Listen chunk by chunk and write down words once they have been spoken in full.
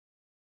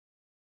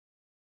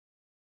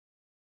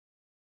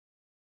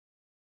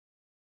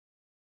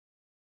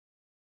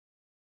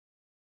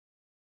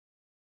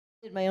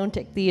Did my own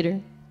tech theater.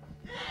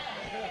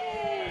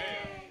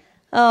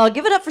 Oh,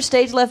 give it up for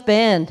Stage Left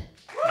Band.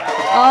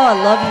 Oh,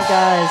 I love you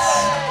guys.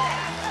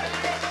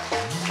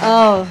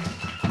 Oh,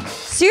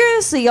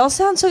 seriously, y'all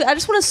sound so. I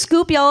just want to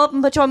scoop y'all up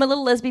and put y'all in my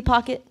little lesbian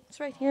pocket. It's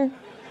right here.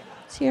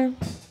 It's here.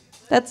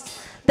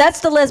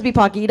 That's the lesbian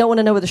pocket. You don't want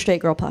to know where the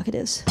straight girl pocket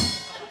is.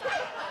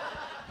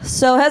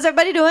 So, how's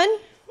everybody doing?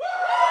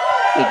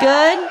 You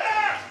good?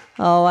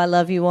 Oh, I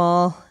love you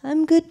all.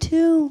 I'm good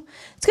too.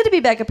 It's good to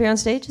be back up here on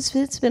stage.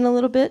 It's been a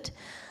little bit.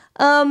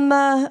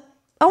 I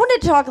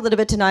wanted to talk a little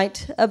bit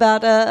tonight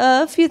about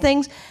a few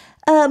things.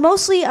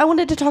 Mostly, I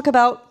wanted to talk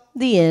about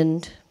the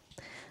end.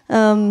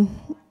 Yeah,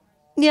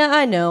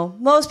 I know.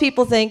 Most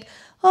people think,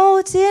 oh,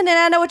 it's the end, and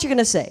I know what you're going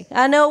to say.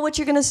 I know what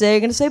you're going to say.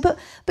 You're going to say, but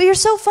you're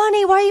so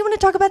funny. Why do you want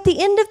to talk about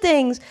the end of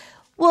things?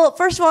 Well,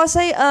 first of all, I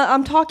say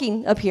I'm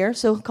talking up here,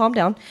 so calm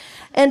down.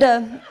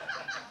 And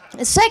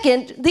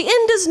second, the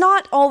end is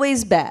not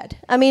always bad.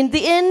 I mean,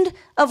 the end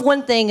of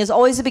one thing is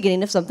always the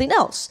beginning of something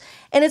else.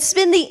 And it's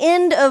been the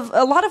end of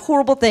a lot of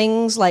horrible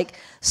things like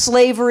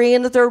slavery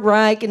and the Third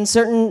Reich and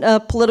certain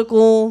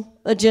political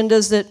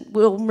agendas that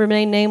will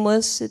remain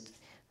nameless.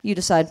 You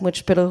decide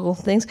which political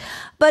things.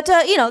 But,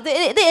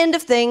 the end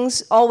of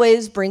things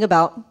always bring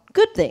about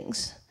good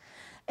things.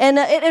 And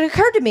it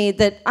occurred to me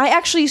that I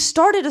actually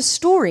started a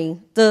story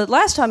the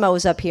last time I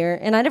was up here,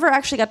 and I never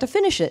actually got to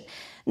finish it.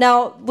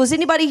 Now, was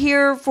anybody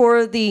here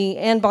for the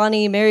Anne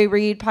Bonny, Mary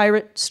Read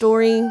pirate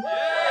story?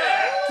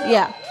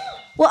 Yeah.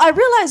 Well, I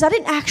realized I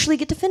didn't actually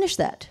get to finish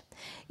that.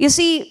 You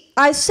see,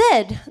 I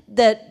said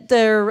that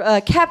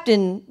their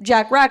captain,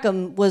 Jack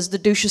Rackham, was the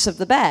douchest of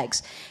the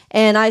bags.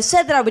 And I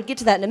said that I would get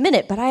to that in a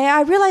minute, but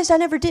I realized I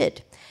never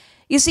did.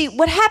 You see,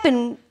 what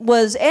happened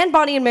was Anne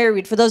Bonny and Mary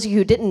Read, for those of you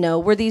who didn't know,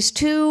 were these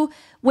two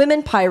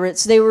women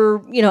pirates. They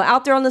were,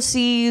 out there on the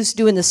seas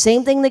doing the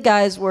same thing the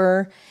guys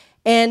were.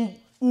 And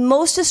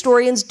most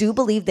historians do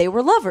believe they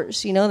were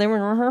lovers. They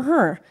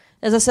were,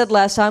 as I said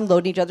last time,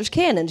 loading each other's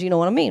cannons. You know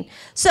what I mean?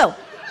 So,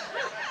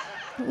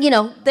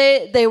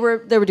 they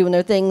were doing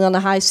their thing on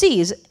the high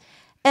seas.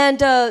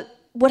 And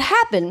what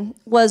happened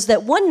was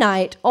that one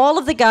night, all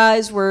of the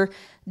guys were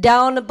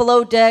down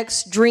below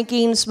decks,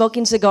 drinking,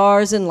 smoking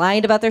cigars, and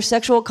lying about their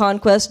sexual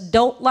conquest.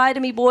 Don't lie to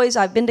me, boys.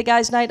 I've been to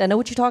guys' night. I know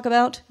what you talk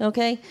about,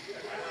 okay?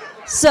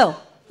 So,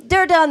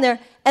 they're down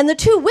there, and the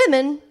two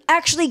women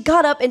actually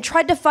got up and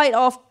tried to fight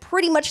off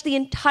pretty much the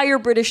entire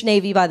British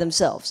Navy by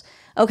themselves.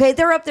 Okay,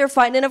 they're up there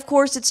fighting, and of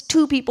course, it's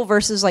two people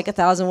versus like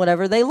 1,000,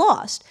 whatever. They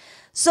lost.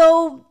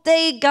 So,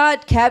 they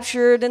got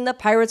captured, and the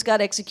pirates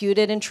got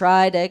executed and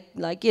tried,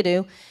 like you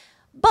do.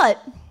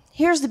 But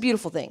here's the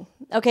beautiful thing.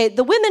 Okay,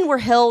 the women were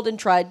held and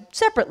tried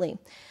separately.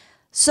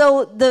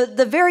 So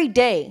the very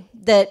day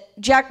that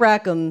Jack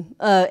Rackham,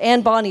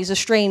 Anne Bonny's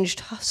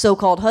estranged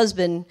so-called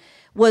husband,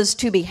 was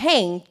to be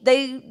hanged,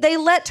 they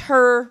let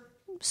her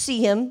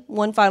see him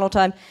one final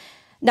time.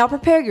 Now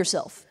prepare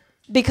yourself,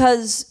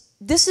 because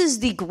this is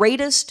the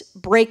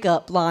greatest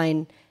breakup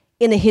line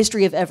in the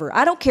history of ever.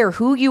 I don't care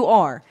who you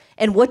are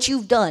and what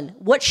you've done,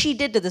 what she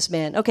did to this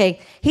man. Okay,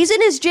 he's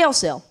in his jail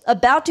cell,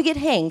 about to get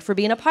hanged for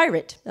being a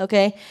pirate,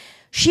 okay?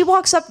 She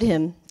walks up to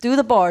him through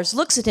the bars,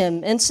 looks at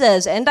him, and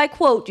says, and I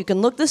quote, you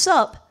can look this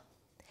up,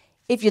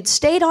 "If you'd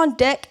stayed on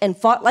deck and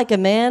fought like a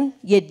man,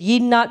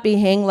 you'd not be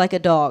hanged like a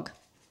dog."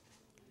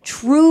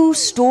 True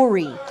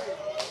story.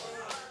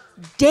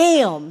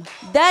 Damn,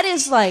 that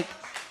is like,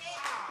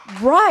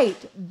 right,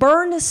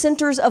 burn the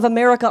centers of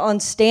America on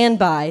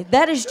standby.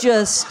 That is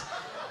just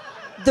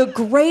the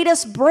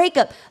greatest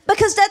breakup,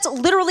 because that's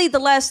literally the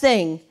last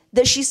thing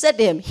that she said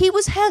to him. He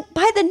was hung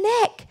by the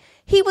neck.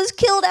 He was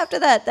killed after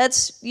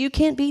that. You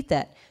can't beat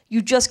that.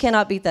 You just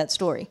cannot beat that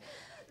story.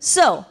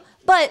 So,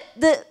 but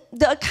the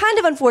kind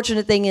of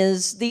unfortunate thing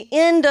is the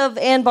end of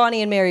Anne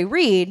Bonny and Mary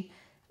Read.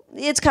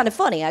 It's kind of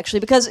funny,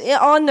 actually, because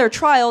on their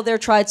trial, they're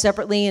tried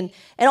separately, and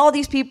all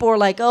these people are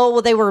like, oh,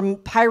 well, they were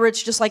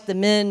pirates just like the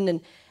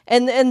men,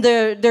 and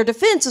their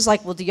defense is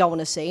like, well, do y'all want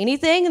to say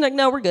anything? And they're like,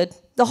 no, we're good.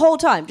 The whole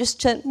time,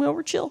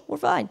 we're chill, we're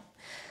fine.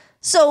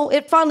 So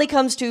it finally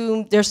comes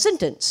to their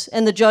sentence,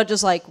 and the judge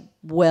is like,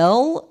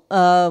 well,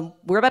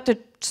 we're about to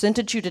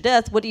sentence you to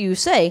death. What do you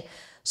say?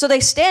 So they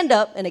stand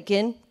up, and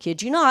again,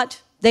 kid you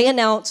not, they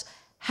announce,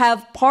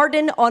 have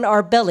pardon on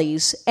our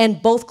bellies,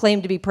 and both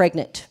claim to be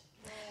pregnant.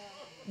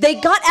 They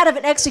got out of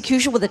an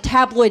execution with a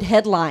tabloid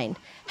headline.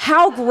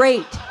 How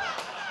great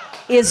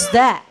is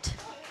that?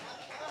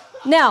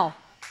 Now,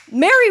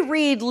 Mary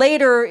Read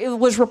later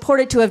was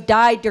reported to have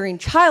died during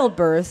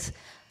childbirth,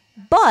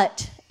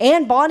 but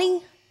Anne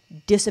Bonny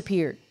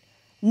disappeared.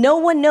 No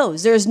one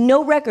knows. There's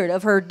no record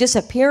of her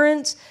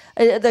disappearance,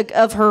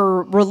 of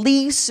her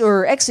release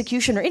or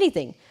execution or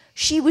anything.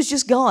 She was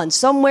just gone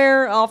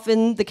somewhere off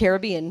in the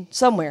Caribbean,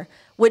 somewhere,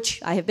 which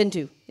I have been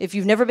to. If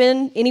you've never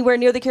been anywhere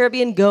near the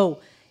Caribbean, go.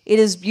 It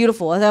is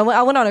beautiful.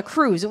 I went on a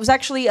cruise. It was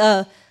actually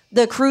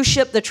the cruise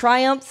ship, the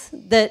Triumph,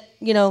 that,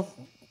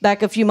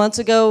 back a few months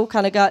ago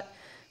kind of got,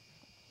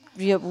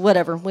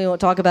 whatever, we won't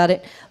talk about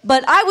it.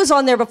 But I was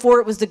on there before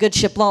it was the good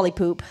ship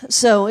Lollipoop,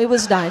 so it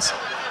was nice.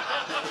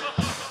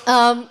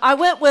 I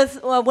went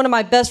with one of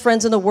my best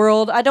friends in the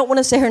world. I don't want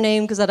to say her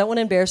name because I don't want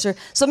to embarrass her.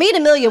 So me and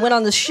Amelia went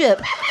on the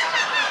ship.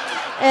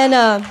 And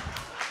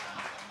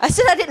I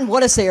said I didn't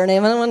want to say her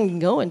name. I wasn't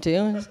going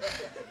to.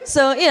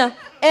 So, yeah.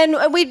 And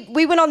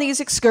we went on these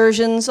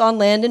excursions on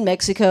land in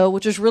Mexico,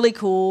 which was really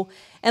cool.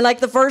 And like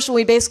the first one,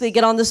 we basically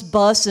get on this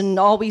bus and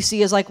all we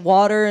see is like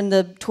water, and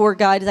the tour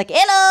guide is like,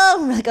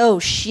 hello! We're like, oh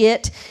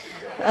shit.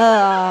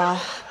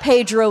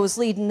 Pedro was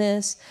leading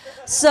this.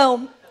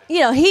 So, you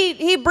know,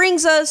 he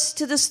brings us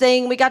to this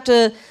thing. We got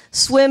to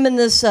swim in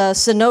this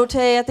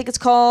cenote, I think it's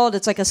called.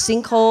 It's like a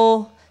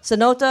sinkhole.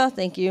 Cenota,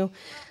 thank you.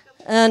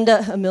 And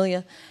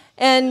Amelia.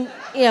 And,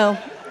 you know,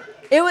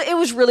 it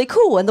was really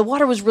cool, and the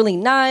water was really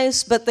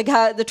nice, but the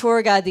other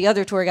tour guide,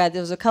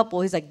 there was a couple,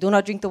 he's like, do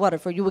not drink the water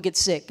for you will get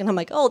sick. And I'm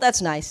like, oh, that's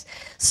nice.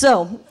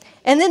 So,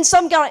 and then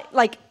some guy,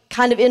 like,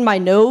 kind of in my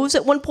nose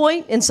at one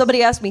point, and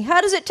somebody asked me, how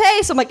does it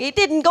taste? I'm like, it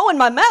didn't go in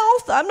my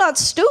mouth. I'm not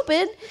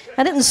stupid.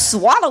 I didn't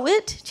swallow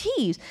it.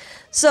 Jeez.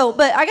 So,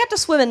 but I got to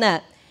swim in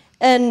that.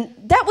 And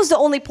that was the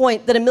only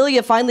point that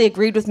Amelia finally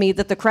agreed with me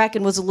that the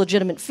Kraken was a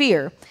legitimate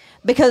fear,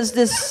 because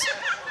this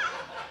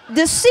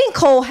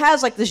sinkhole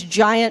has like this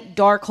giant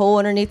dark hole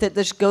underneath it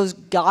that goes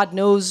God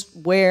knows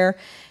where.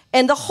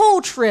 And the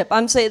whole trip,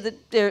 I'm saying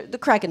that the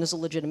Kraken is a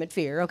legitimate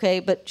fear,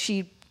 okay? But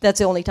that's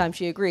the only time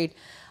she agreed.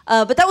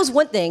 But that was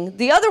one thing.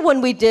 The other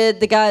one we did,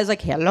 the guy's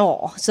like,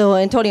 hello. So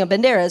Antonio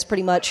Banderas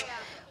pretty much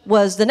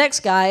was the next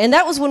guy. And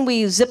that was when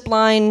we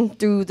zip-lined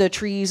through the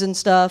trees and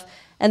stuff.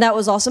 And that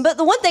was awesome. But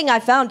the one thing I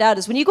found out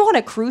is when you go on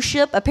a cruise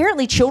ship,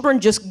 apparently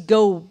children just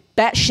go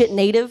batshit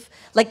native.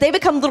 Like they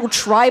become little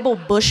tribal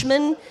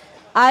bushmen.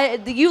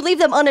 You leave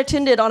them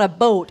unattended on a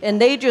boat,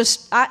 and they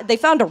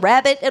found a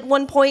rabbit at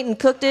one point and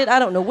cooked it. I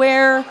don't know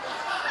where,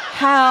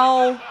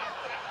 how.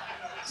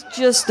 It's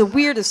just the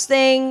weirdest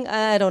thing.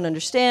 I don't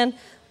understand.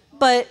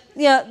 But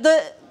yeah,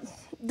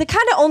 the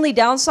kind of only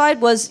downside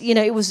was, you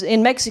know, it was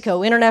in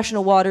Mexico,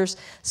 international waters,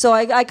 so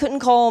I couldn't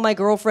call my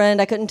girlfriend.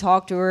 I couldn't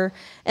talk to her,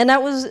 and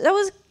that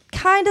was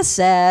kind of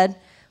sad.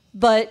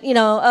 But, you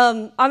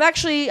know,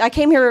 I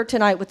came here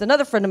tonight with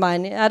another friend of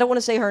mine. I don't want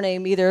to say her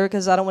name either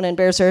because I don't want to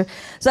embarrass her.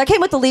 So I came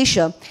with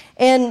Alicia.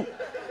 And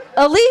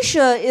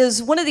Alicia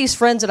is one of these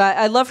friends that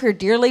I love her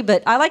dearly,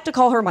 but I like to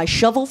call her my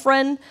shovel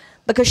friend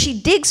because she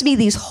digs me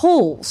these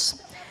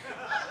holes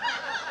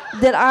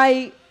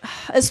that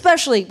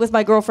especially with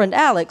my girlfriend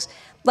Alex.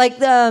 Like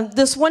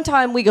this one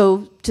time we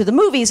go to the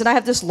movies and I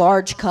have this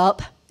large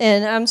cup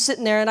and I'm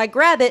sitting there and I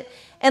grab it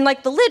and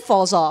like the lid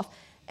falls off.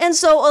 And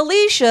so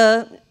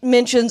Alicia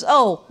mentions,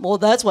 oh, well,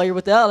 that's why you're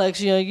with Alex.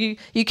 You know,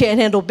 you can't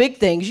handle big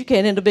things. You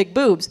can't handle big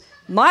boobs.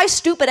 My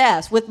stupid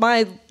ass, with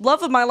my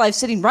love of my life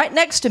sitting right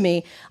next to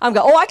me, I'm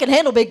going, oh, I can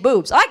handle big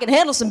boobs. I can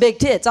handle some big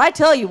tits. I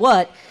tell you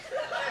what.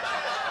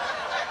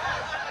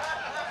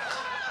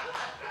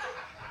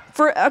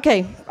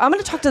 Okay, I'm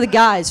going to talk to the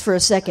guys for a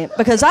second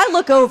because I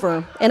look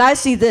over and I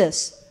see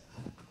this.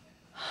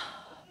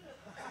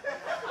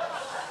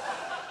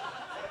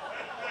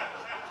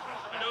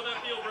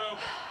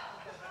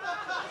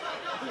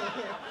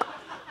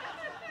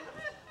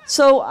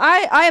 So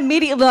I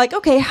immediately like,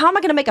 okay, how am I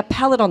going to make a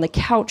pallet on the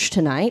couch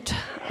tonight?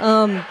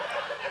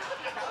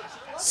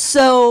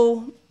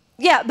 So,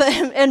 yeah, but,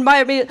 and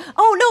my immediate,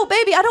 oh, no,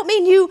 baby, I don't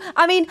mean you.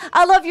 I mean,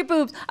 I love your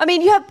boobs. I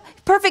mean, you have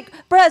perfect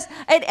breasts.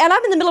 And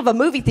I'm in the middle of a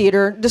movie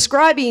theater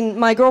describing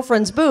my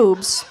girlfriend's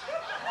boobs.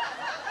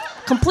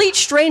 Complete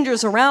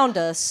strangers around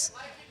us,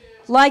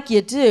 like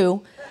you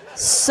do.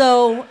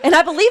 So, and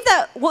I believe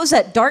that, what was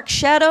that, Dark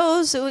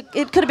Shadows?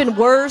 It could have been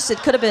worse. It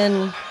could have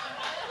been,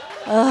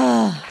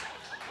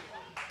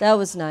 that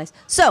was nice.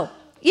 So,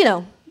 you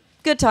know,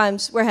 good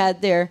times were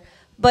had there.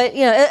 But,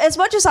 you know, as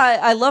much as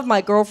I love my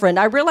girlfriend,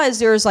 I realize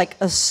there's like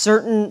a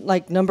certain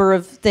like number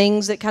of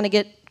things that kind of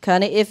get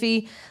kind of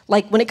iffy.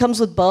 Like when it comes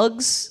with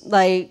bugs,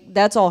 like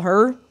that's all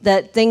her,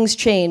 that things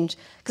change.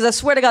 Because I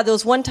swear to God, there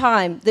was one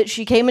time that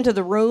she came into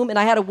the room and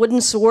I had a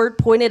wooden sword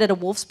pointed at a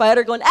wolf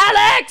spider going,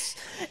 Alex!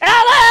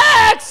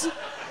 Alex!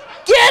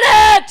 Get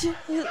it!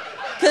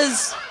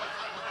 Because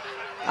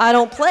I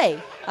don't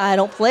play. I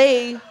don't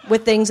play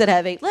with things that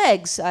have 8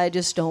 legs. I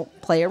just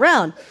don't play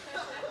around.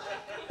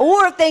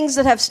 Or things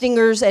that have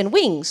stingers and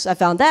wings. I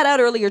found that out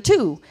earlier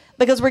too.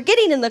 Because we're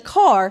getting in the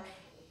car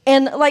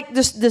and like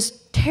this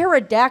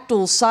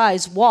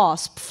pterodactyl-sized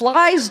wasp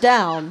flies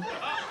down.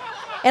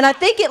 And I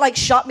think it like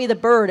shot me the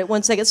bird at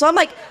 1 second. So I'm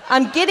like,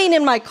 I'm getting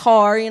in my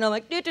car, you know,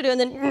 like, doo-doo-doo, and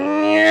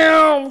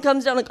then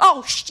comes down like,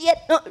 oh shit.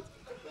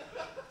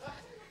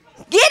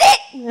 Get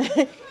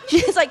it!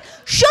 She's like,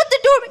 shut the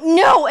door.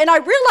 No, and I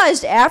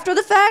realized after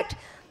the fact,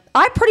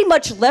 I pretty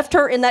much left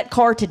her in that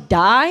car to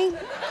die.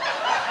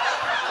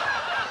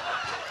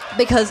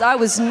 Because I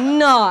was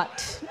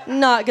not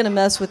gonna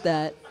mess with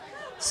that.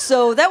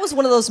 So that was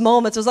one of those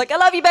moments. I was like, I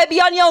love you,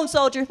 baby, on your own,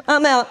 soldier.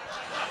 I'm out.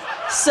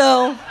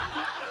 So,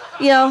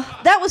 you know,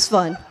 that was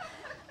fun.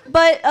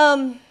 But,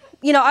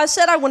 you know, I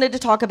said I wanted to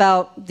talk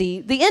about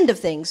the end of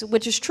things,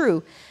 which is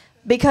true.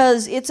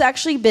 Because it's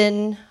actually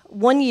been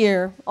 1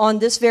 year on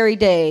this very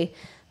day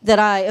that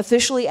I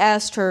officially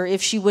asked her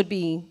if she would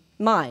be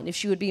mine, if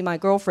she would be my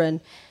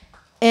girlfriend.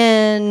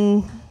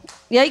 And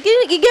yeah, you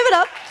give it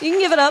up. You can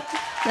give it up.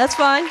 That's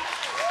fine.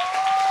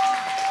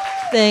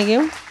 Thank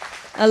you.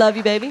 I love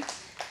you, baby.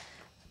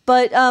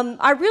 But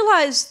I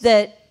realized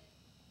that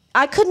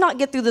I could not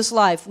get through this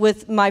life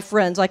with my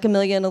friends like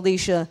Amelia and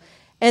Alicia,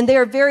 and they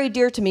are very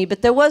dear to me,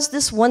 but there was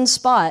this one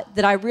spot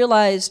that I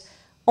realized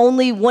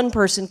only one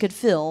person could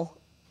fill,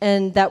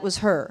 and that was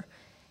her.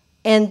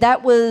 And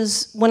that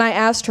was when I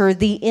asked her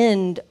the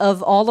end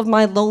of all of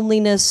my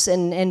loneliness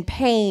and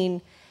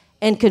pain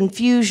and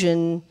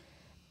confusion,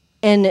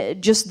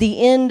 and just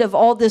the end of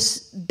all this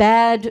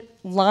bad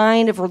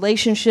line of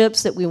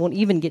relationships that we won't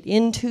even get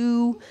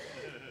into.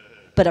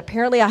 But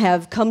apparently I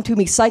have "Come to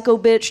Me Psycho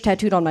Bitch"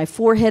 tattooed on my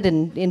forehead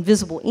in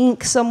invisible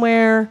ink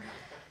somewhere.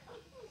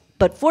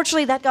 But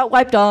fortunately that got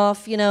wiped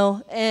off, you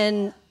know,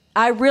 and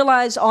I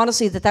realized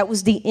honestly that that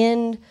was the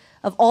end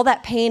of all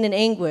that pain and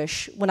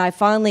anguish when I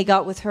finally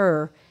got with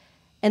her.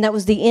 And that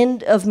was the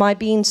end of my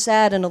being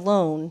sad and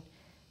alone,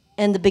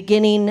 and the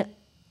beginning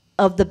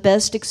of the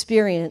best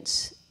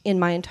experience in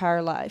my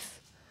entire life.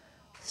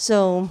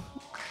 So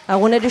I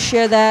wanted to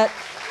share that.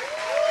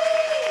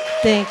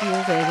 Thank you,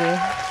 thank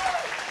you.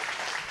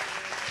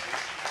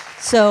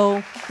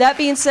 So that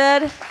being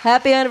said,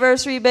 happy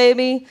anniversary,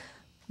 baby.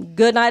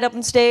 Good night up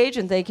on stage,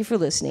 and thank you for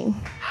listening.